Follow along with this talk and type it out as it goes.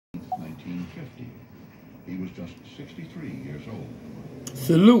1950. He was just 63 years old.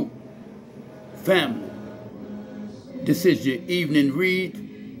 Salute, family. This is your evening read,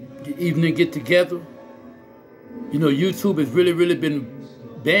 the evening get together. You know, YouTube has really been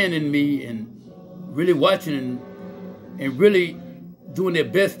banning me and really watching and really doing their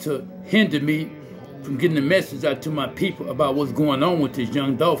best to hinder me from getting the message out to my people about what's going on with this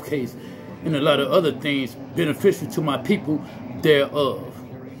young Dolph case and a lot of other things beneficial to my people thereof.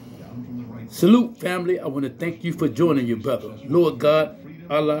 Salute, family. I want to thank you for joining your brother. Lord God,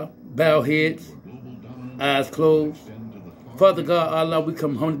 Allah, bow heads, eyes closed. Father God, Allah, we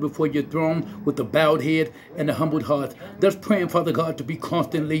come humbly before your throne with a bowed head and a humbled heart. Thus praying, Father God, to be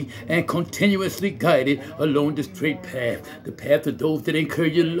constantly and continuously guided along the straight path. The path of those that incur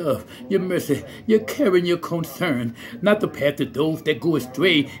your love, your mercy, your care, and your concern. Not the path of those that go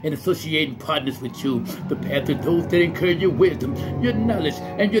astray and associating partners with you. The path of those that incur your wisdom, your knowledge,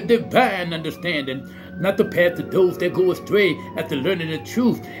 and your divine understanding. Not the path of those that go astray after learning the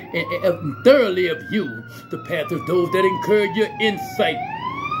truth and thoroughly of you. The path of those that incur your insight.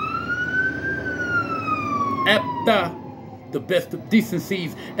 Apdta, the best of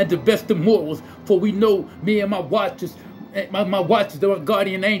decencies and the best of morals. For we know, me and my watchers, my watchers, there are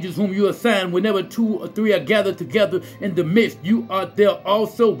guardian angels whom you assign. Whenever 2 or 3 are gathered together in the midst, you are there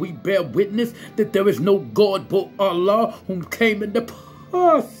also. We bear witness that there is no God but Allah, whom came in the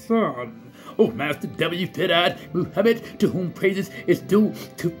person. Oh, Master W. Fidad Muhammad, to whom praises is due,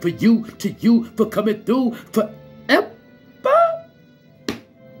 to you, for coming through forever.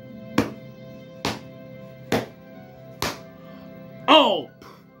 All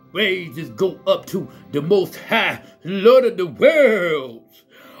praises go up to the Most High, Lord of the worlds,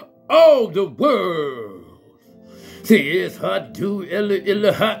 all the world. Say, yes, I do, yes,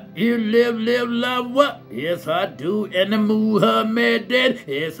 I do, and the Muhammad,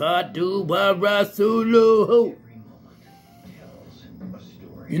 yes, I do, wa Rasuluhu.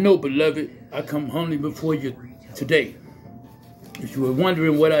 You know, beloved, I come humbly before you today. If you were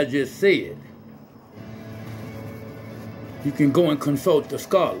wondering what I just said, you can go and consult the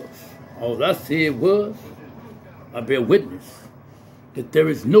scholars. All I said was, I bear witness that there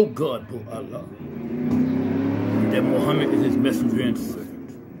is no God but Allah, that Muhammad is his messenger and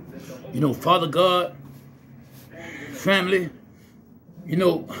servant. You know, Father God, family, you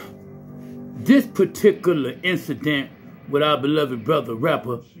know, this particular incident with our beloved brother,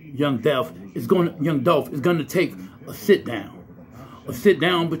 rapper, young Dolph, is going to take a sit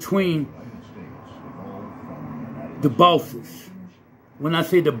down between the bosses. When I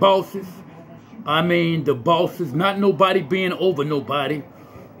say the bosses, I mean the bosses, not nobody being over nobody.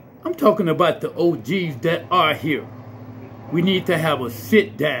 I'm talking about the OGs that are here. We need to have a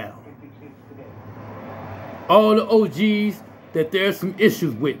sit down. All the OGs that there's some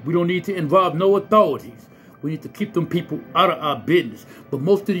issues with, we don't need to involve no authorities. We need to keep them people out of our business. But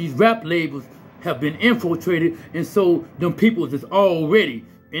most of these rap labels have been infiltrated, and so them people is already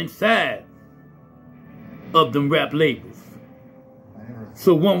inside of them rap labels.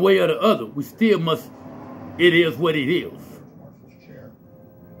 So one way or the other, we still must, it is what it is.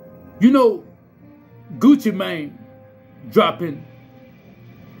 You know, Gucci Mane dropping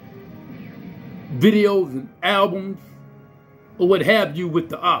videos and albums or what have you with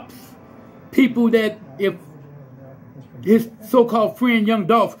the ops. People that if his so-called friend Young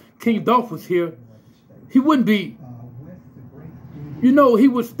Dolph, King Dolph was here, he wouldn't be, you know, he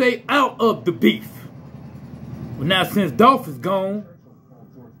would stay out of the beef. But now since Dolph is gone,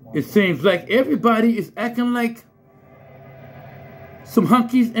 it seems like everybody is acting like some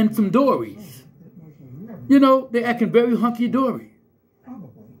hunkies and some dories. You know, they're acting very hunky-dory.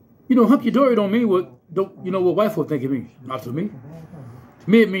 You know, hunky-dory don't mean what, you know what white folk think it means. Not to me. To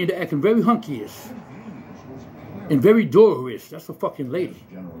me, it means they're acting very hunky-ish and very dory-ish. That's a fucking lady.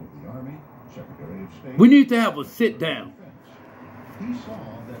 We need to have a sit-down.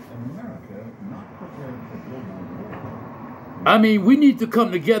 I mean, we need to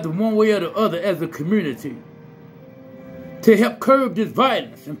come together one way or the other as a community to help curb this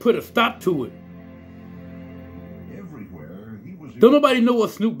violence and put a stop to it. Don't nobody know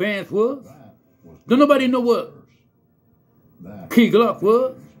what Snoop Bands was? Don't nobody know what Key Glock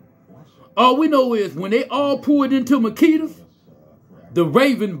was? All we know is when they all pulled into Makeda's, the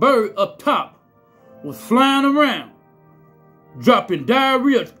Raven bird up top was flying around, dropping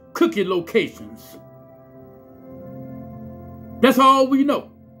diarrhea cooking locations. That's all we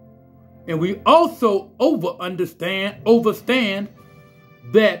know. And we also overstand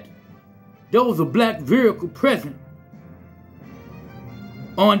that there was a black vehicle present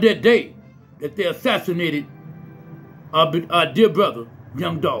on that day that they assassinated our dear brother,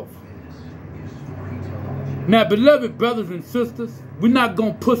 Young Dolph. Now, beloved brothers and sisters, we're not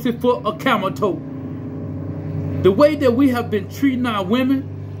going to pussy for a camel toe. The way that we have been treating our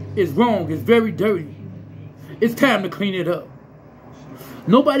women is wrong. It's very dirty. It's time to clean it up.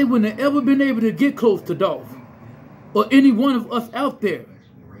 Nobody would have ever been able to get close to Dolph or any one of us out there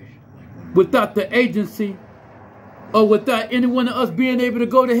without the agency or without any one of us being able to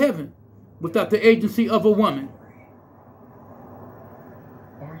go to heaven without the agency of a woman.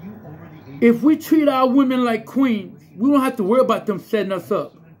 If we treat our women like queens, we don't have to worry about them setting us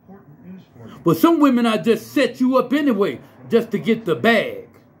up. But some women are just set you up anyway, just to get the bag.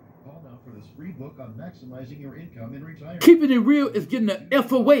 Keeping it real is getting the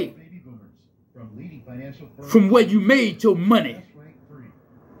F away from where you made your money.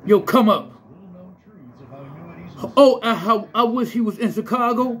 Yo, come up. Oh, how I wish he was in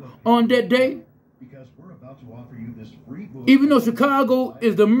Chicago on that day. Even though Chicago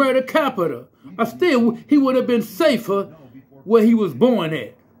is the murder capital, he would have been safer where he was born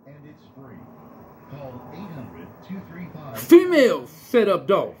at. Females set up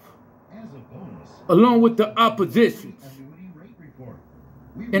Dolph, along with the opposition.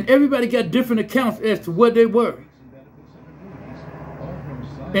 And everybody got different accounts as to what they were.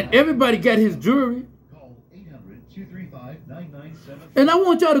 And everybody got his jewelry. And I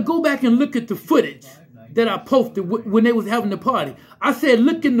want y'all to go back and look at the footage that I posted when they was having the party. I said,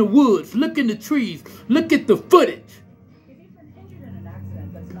 look in the woods, look in the trees, look at the footage.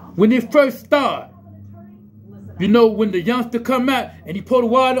 When they first started, you know, when the youngster come out and he pour the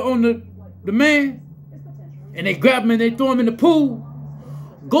water on the man, and they grab him and they throw him in the pool,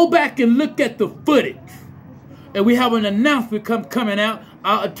 go back and look at the footage. And we have an announcement coming out.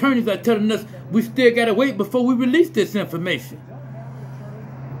 Our attorneys are telling us we still got to wait before we release this information.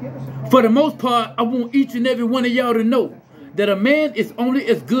 For the most part, I want each and every one of y'all to know that a man is only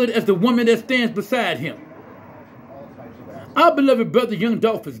as good as the woman that stands beside him. Our beloved brother, young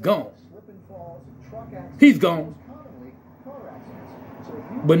Dolph, is gone. He's gone.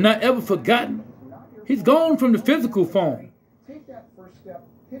 But not ever forgotten. He's gone from the physical form.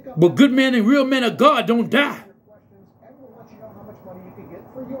 But good men and real men of God don't die.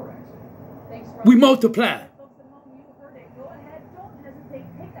 We multiply.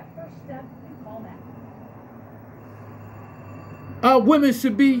 Our women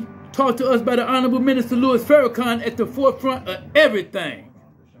should be taught to us by the Honorable Minister Louis Farrakhan at the forefront of everything.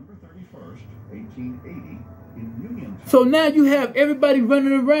 So now you have everybody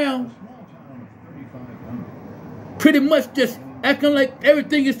running around pretty much just acting like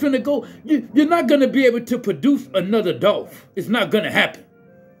everything is going to go. You're not going to be able to produce another Dolph. It's not going to happen.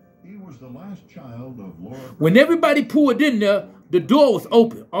 When everybody pulled in there, the door was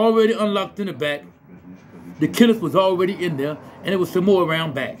open, already unlocked in the back. The killers was already in there, and there was some more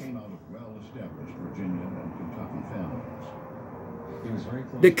around back.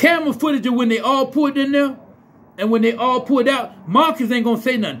 The camera footage of when they all pulled in there, and when they all pulled out, Marcus ain't gonna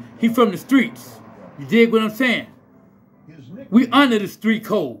say nothing. He from the streets. You dig what I'm saying? We honor the street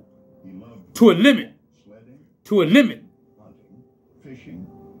code to a limit. To a limit.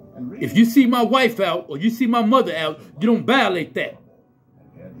 If you see my wife out or you see my mother out, you don't violate that.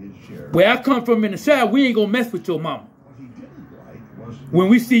 Where I come from in the South, we ain't gonna mess with your mama. When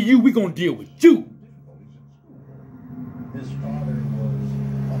we see you, we gonna deal with you.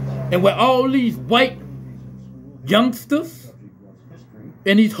 And where all these white youngsters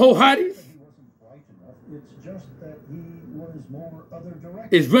and these ho-hotties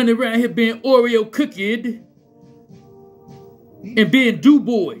is running around here being Oreo cookied and being do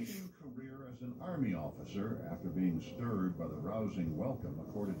boys.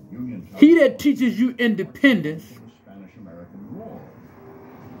 He that teaches you independence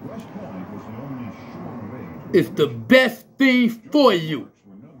is the best thing for you.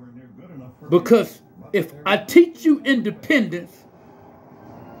 Because if I teach you independence,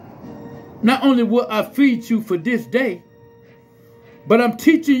 not only will I feed you for this day, but I'm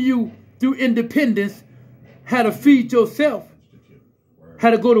teaching you through independence how to feed yourself,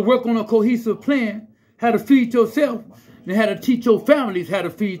 how to go to work on a cohesive plan, how to feed yourself, and how to teach your families how to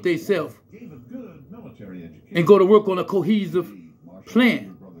feed themselves, and go to work on a cohesive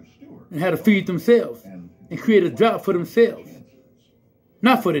plan, and how to feed themselves, and create a job for themselves.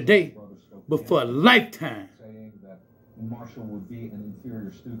 Not for the day, but for a lifetime.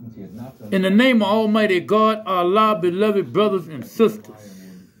 In the name of Almighty God, Allah, beloved brothers and sisters,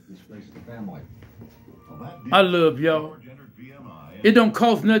 I love y'all. It don't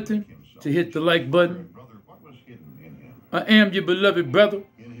cost nothing to hit the like button. I am your beloved brother.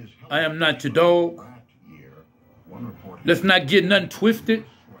 I am not your dog. Let's not get nothing twisted.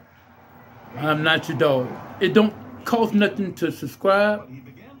 I'm not your dog. It don't cost nothing to subscribe.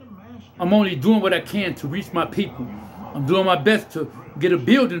 I'm only doing what I can to reach my people. I'm doing my best to get a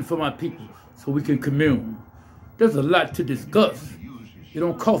building for my people so we can commune. There's a lot to discuss. It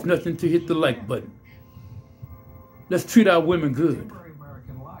don't cost nothing to hit the like button. Let's treat our women good.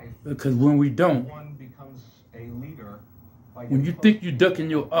 Because when we don't, when you think you're ducking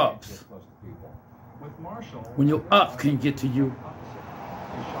your ops, when your ops can't get to you,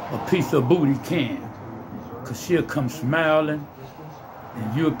 a piece of booty can. Because she'll come smiling,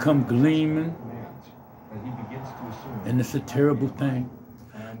 and you'll come gleaming, and it's a terrible thing.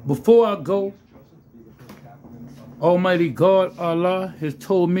 Before I go, Almighty God, Allah, has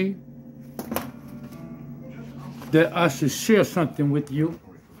told me that I should share something with you,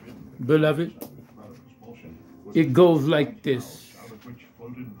 beloved. It goes like this.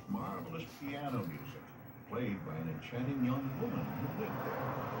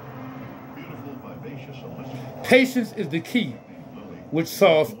 Patience is the key which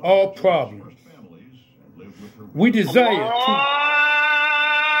solves all problems. We desire to.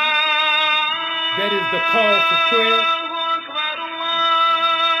 That is the call for prayer.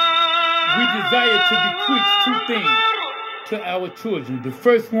 We desire to bequeath two things to our children. The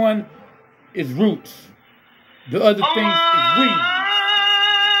first one is roots. The other thing is wings.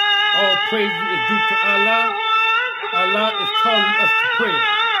 All praise is due to Allah. Allah is calling us to prayer.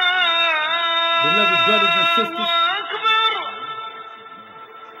 Beloved brothers and sisters,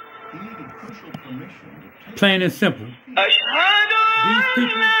 plain and simple. These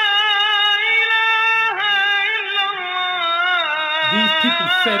people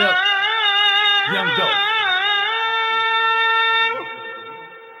set up young Dolph.